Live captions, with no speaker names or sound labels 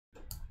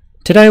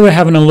Today we're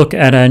having a look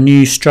at a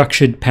new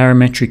structured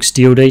parametric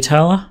steel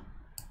detailer.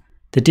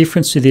 The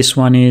difference with this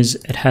one is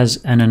it has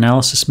an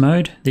analysis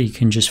mode that you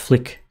can just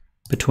flick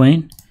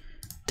between,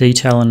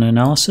 detail and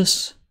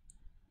analysis.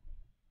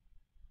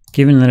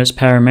 Given that it's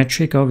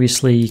parametric,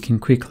 obviously you can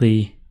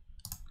quickly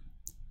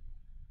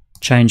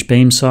change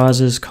beam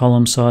sizes,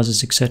 column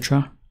sizes,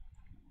 etc.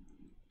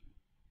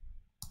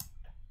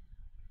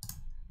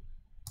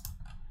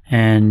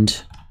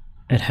 And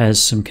it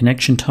has some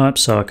connection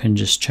types, so I can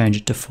just change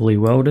it to fully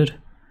welded.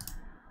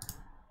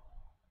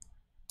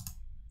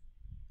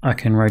 I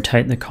can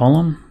rotate the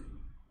column.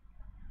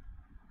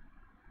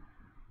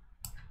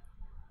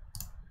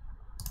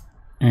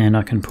 And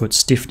I can put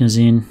stiffeners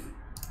in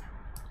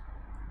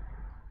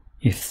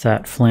if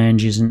that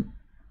flange isn't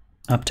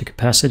up to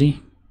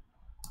capacity.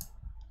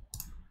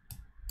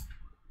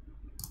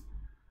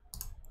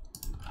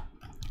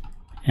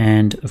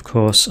 And of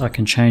course I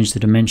can change the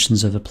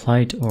dimensions of the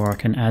plate, or I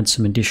can add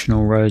some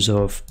additional rows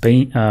of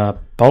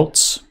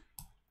bolts.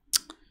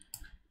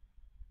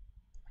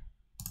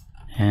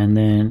 And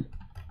then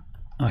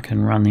I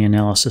can run the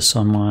analysis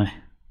on my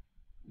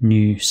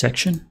new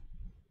section.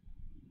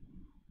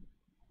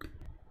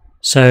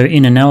 So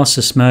in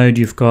analysis mode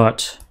you've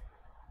got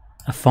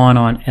a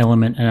finite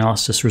element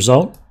analysis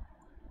result.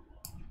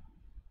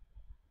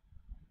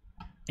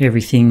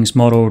 Everything's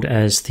modelled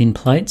as thin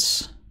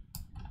plates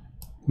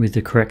with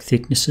the correct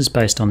thicknesses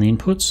based on the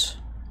inputs,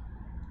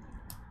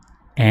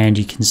 and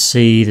you can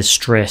see the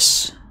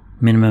stress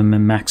minimum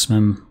and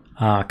maximum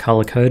are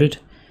color coded,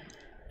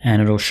 and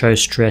it'll show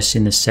stress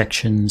in the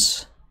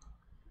sections,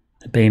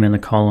 the beam and the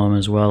column,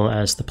 as well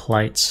as the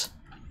plates.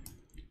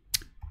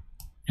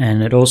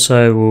 And it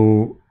also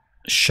will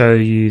show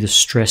you the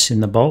stress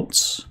in the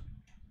bolts.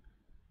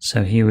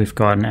 So here we've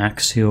got an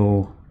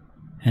axial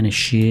and a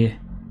shear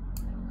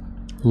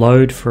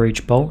load for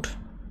each bolt.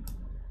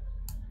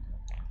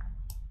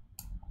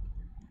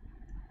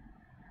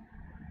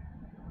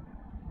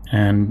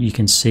 And you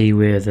can see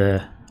where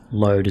the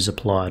load is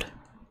applied.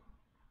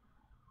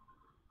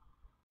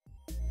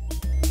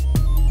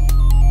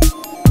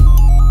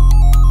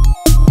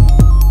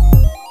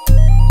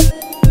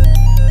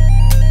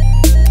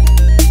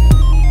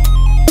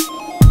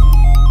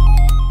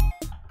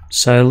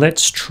 So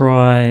let's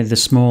try the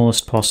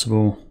smallest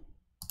possible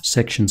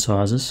section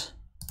sizes.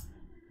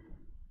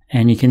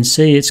 And you can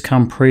see it's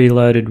come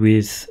preloaded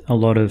with a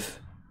lot of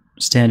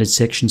standard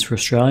sections for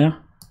Australia.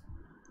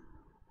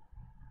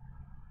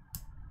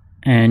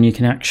 And you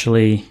can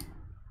actually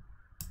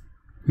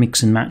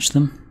mix and match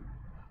them.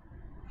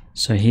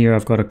 So here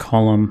I've got a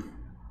column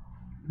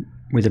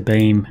with a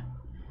beam,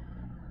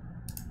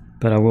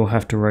 but I will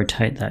have to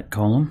rotate that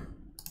column.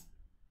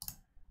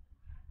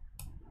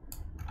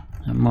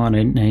 It might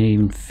not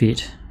even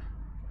fit,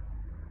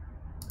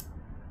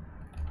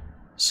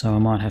 so I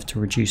might have to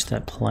reduce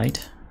that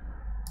plate.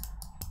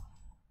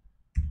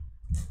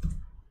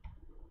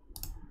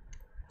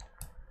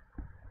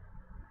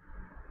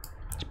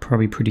 It's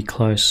probably pretty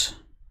close.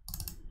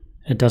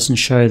 It doesn't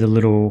show the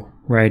little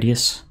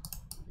radius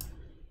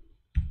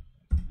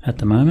at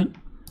the moment.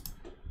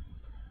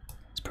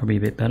 It's probably a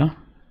bit better.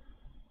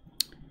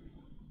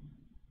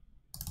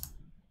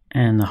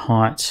 And the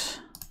height,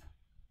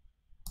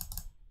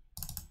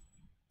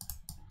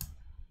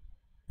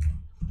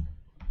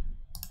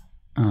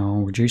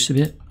 I'll reduce a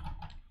bit.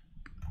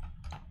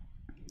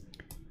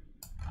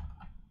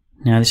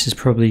 Now this is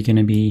probably going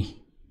to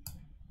be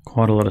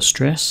quite a lot of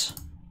stress.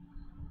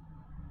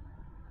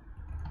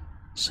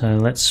 So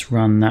let's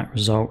run that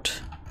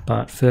result,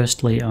 but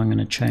firstly I'm going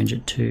to change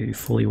it to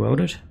fully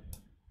welded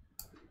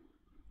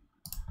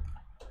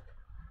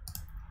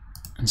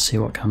and see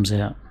what comes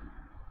out.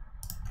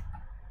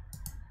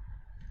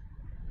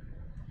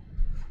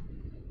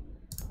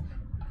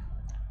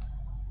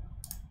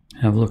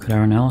 Have a look at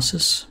our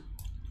analysis.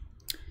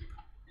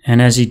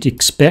 And as you'd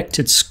expect,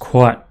 it's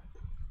quite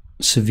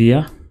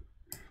severe.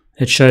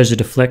 It shows a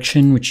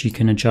deflection which you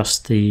can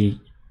adjust the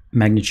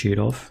magnitude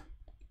of.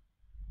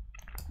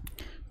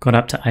 Got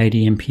up to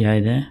 80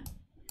 MPa there.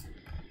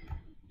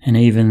 And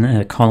even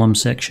the column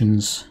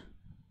sections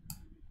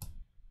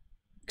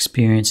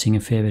experiencing a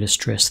fair bit of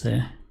stress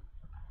there.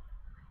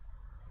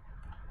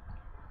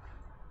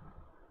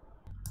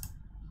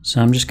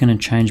 So I'm just going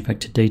to change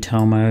back to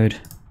detail mode.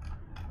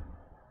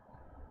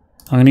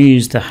 I'm going to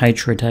use the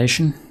H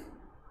rotation.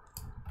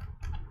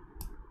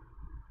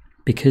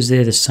 Because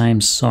they're the same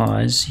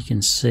size, you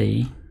can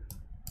see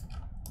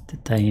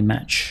that they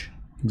match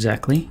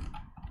exactly.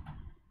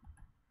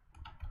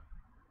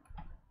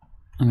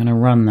 I'm going to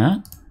run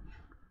that.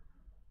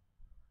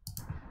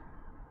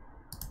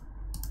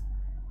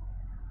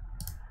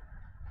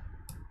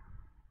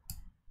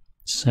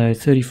 So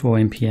 34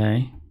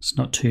 MPa, it's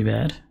not too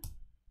bad.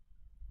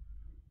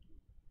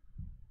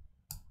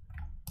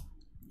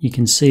 You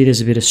can see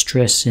there's a bit of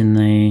stress in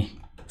the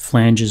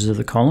flanges of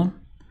the column.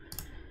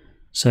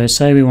 So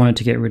say we wanted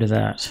to get rid of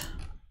that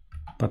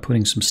by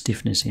putting some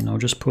stiffness in. I'll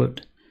just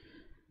put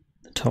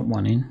the top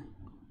one in,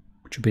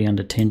 which will be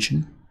under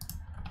tension.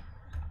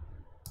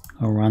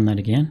 I'll run that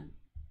again.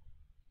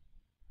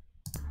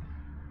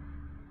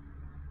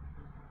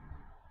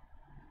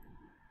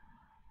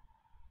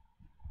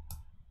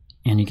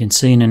 And you can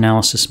see in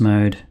analysis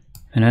mode,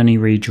 it only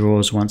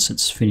redraws once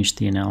it's finished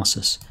the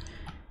analysis.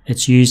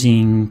 It's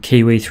using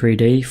Kiwi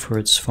 3D for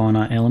its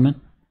finite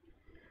element.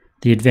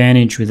 The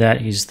advantage with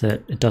that is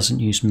that it doesn't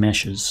use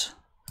meshes.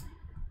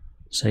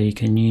 So you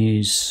can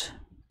use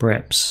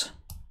breps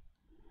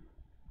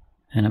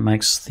and it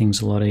makes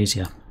things a lot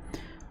easier.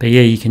 But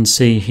yeah, you can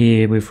see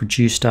here we've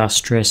reduced our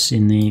stress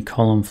in the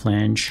column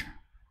flange,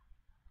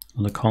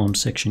 or the column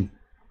section,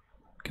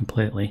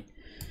 completely,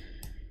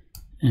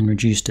 and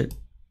reduced it,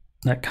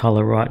 that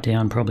color right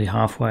down probably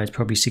halfway. It's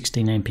probably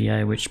 16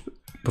 MPa, which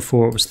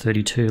before it was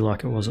 32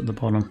 like it was at the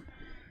bottom.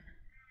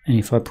 And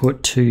if I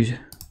put 2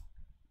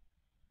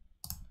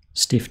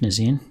 stiffeners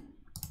in,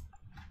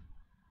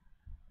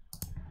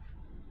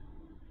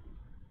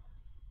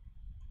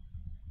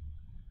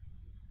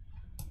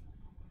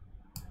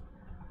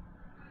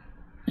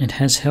 it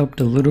has helped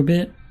a little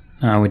bit.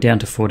 We're down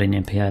to 14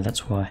 MPa,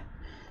 that's why.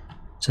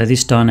 So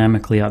this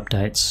dynamically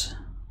updates.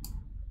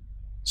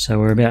 So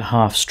we're about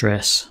half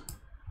stress.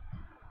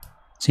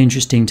 It's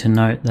interesting to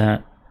note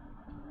that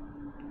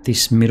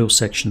this middle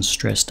section's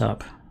stressed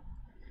up.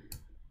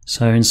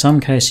 So in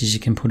some cases you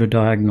can put a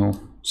diagonal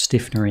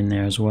stiffener in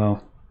there as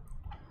well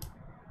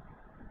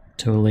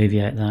to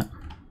alleviate that.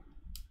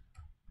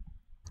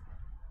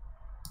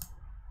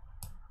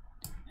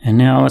 And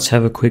now let's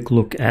have a quick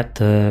look at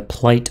the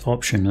plate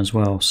option as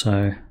well.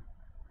 So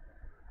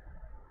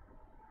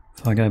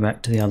if I go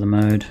back to the other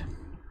mode,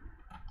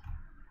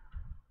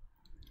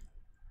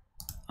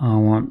 I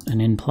want an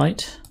end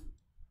plate.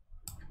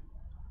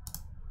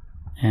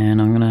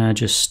 And I'm going to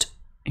just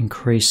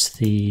increase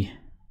the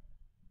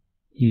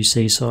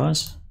UC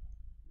size,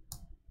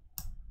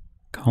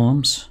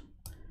 columns.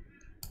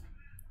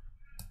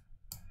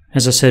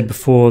 As I said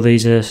before,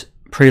 these are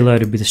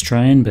preloaded with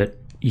Australian, but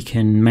you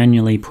can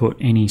manually put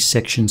any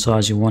section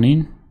size you want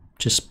in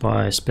just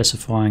by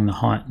specifying the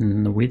height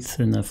and the width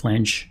and the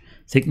flange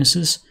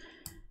thicknesses,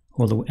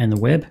 or the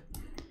web.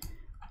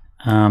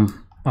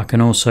 I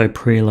can also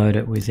preload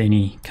it with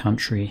any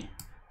country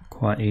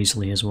quite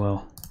easily as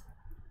well.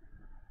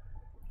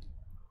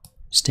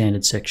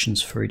 Standard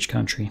sections for each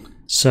country.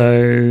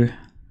 So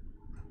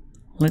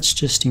let's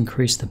just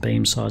increase the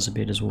beam size a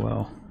bit as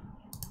well.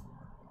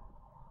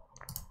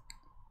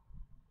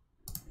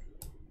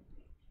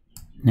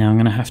 Now I'm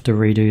going to have to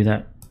redo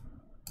that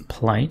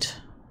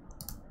plate.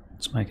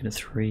 Let's make it a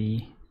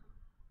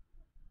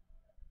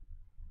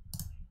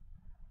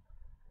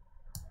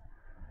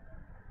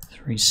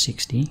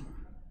 360.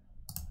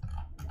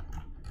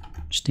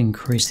 Just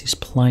increase this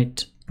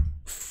plate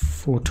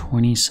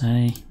 420,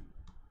 say.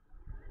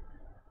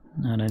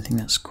 No, I don't think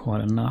that's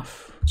quite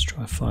enough. Let's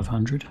try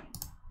 500.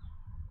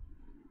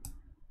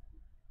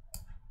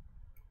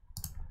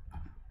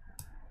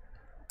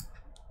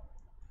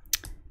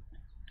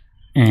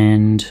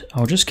 And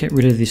I'll just get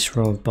rid of this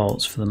row of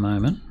bolts for the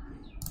moment.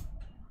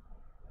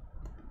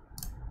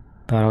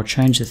 But I'll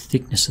change the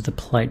thickness of the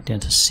plate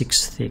down to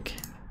 6 thick.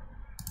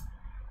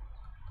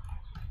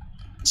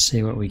 Let's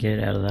see what we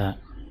get out of that.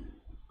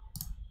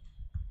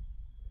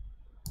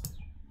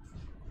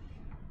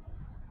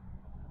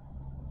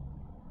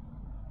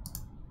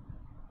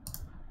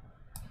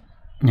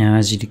 Now,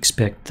 as you'd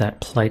expect, that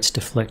plate's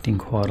deflecting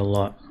quite a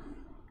lot,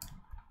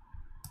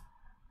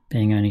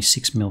 being only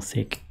 6 mil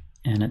thick,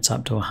 and it's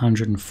up to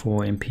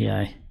 104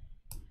 MPa.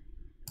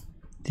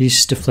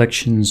 This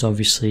deflection's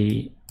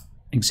obviously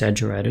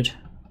exaggerated.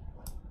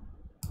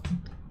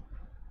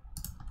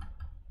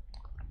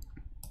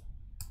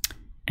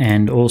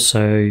 And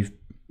also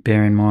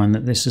bear in mind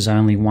that this is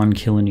only 1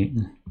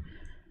 kilonewton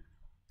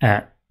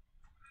at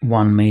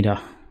 1 meter.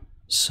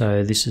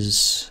 So this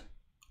is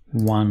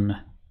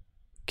 1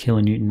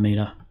 kilonewton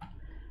meter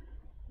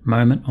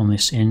moment on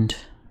this end.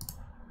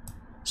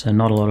 So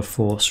not a lot of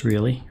force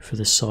really for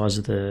the size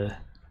of the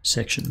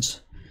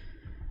sections.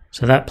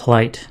 So that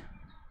plate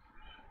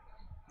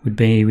would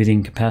be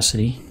within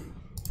capacity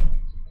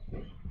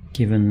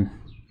given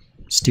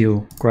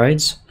steel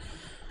grades.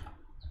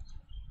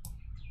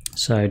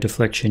 So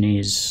deflection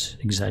is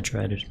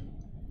exaggerated.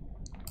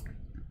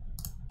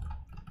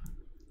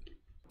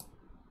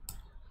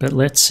 But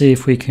let's see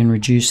if we can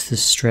reduce the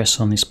stress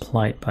on this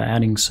plate by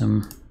adding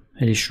some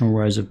additional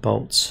rows of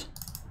bolts.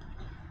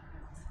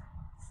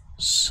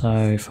 So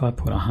if I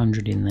put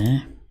 100 in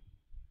there,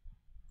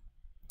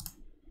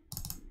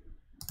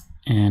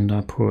 and I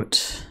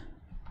put,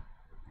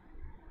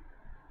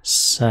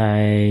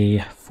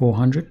 say,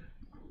 400.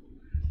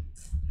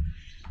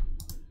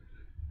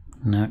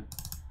 No,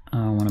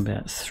 I want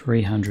about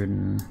 300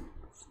 and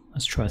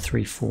let's try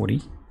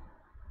 340.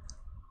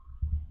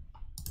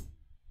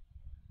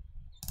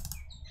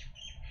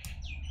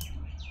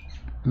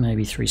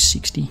 Maybe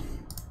 360.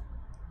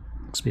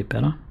 Looks a bit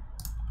better.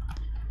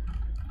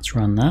 Let's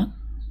run that.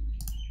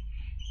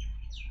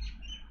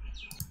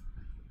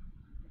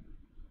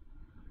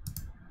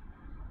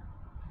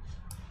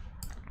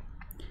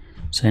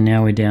 So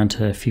now we're down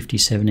to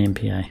 57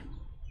 MPa.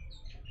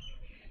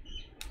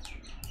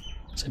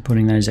 So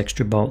putting those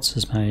extra bolts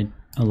has made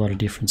a lot of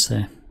difference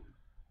there.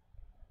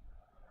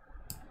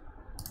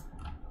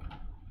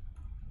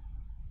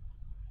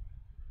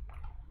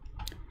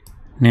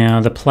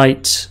 Now the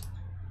plate's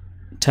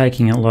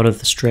taking a lot of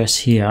the stress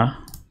here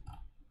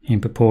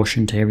in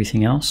proportion to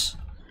everything else.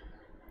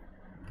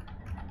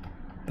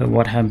 But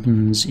what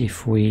happens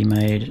if we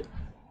made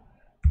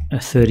a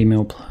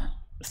 30mm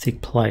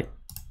thick plate?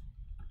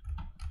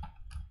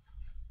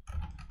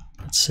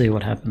 Let's see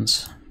what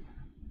happens.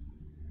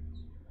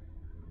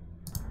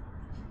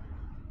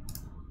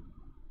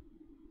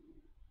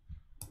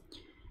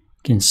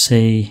 You can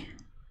see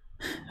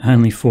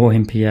only 4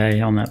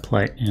 MPa on that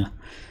plate. Yeah,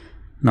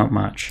 not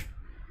much.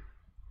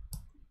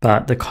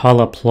 But the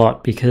color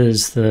plot,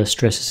 because the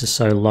stresses are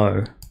so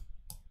low,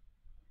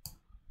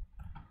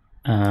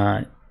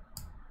 the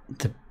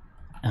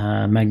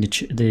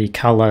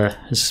color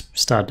has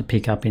started to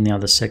pick up in the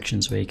other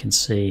sections where you can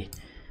see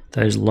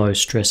those low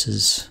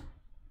stresses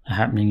are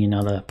happening in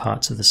other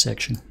parts of the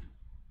section.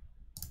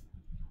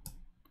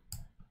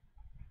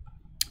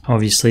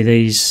 Obviously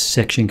these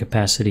section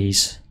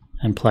capacities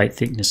and plate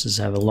thicknesses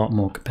have a lot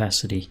more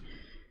capacity,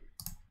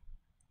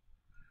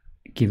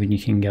 given you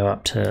can go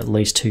up to at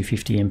least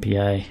 250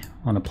 MPa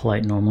on a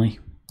plate normally.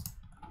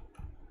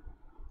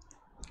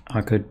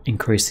 I could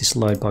increase this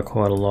load by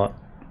quite a lot.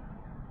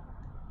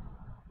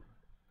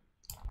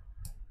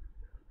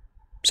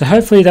 So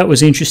hopefully that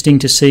was interesting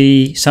to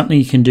see something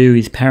you can do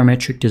with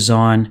parametric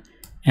design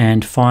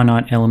and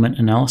finite element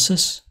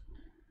analysis.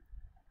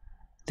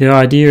 The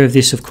idea of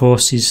this, of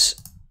course, is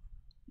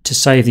to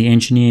save the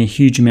engineer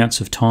huge amounts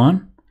of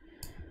time,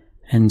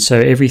 and so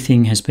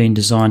everything has been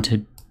designed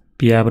to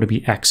be able to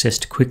be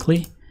accessed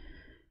quickly.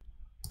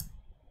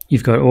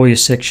 You've got all your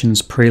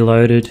sections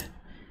preloaded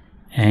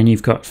and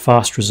you've got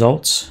fast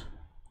results,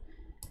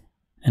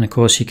 and of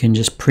course you can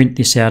just print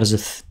this out as a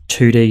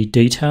 2D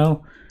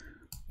detail,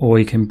 or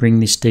you can bring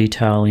this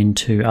detail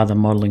into other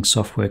modeling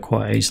software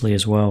quite easily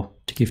as well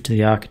to give to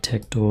the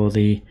architect or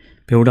the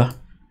builder.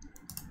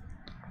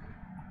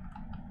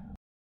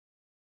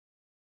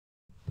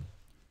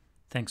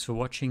 Thanks for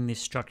watching this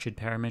structured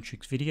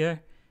parametrics video.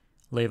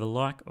 Leave a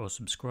like or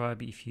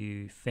subscribe if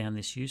you found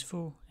this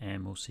useful,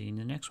 and we'll see you in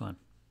the next one.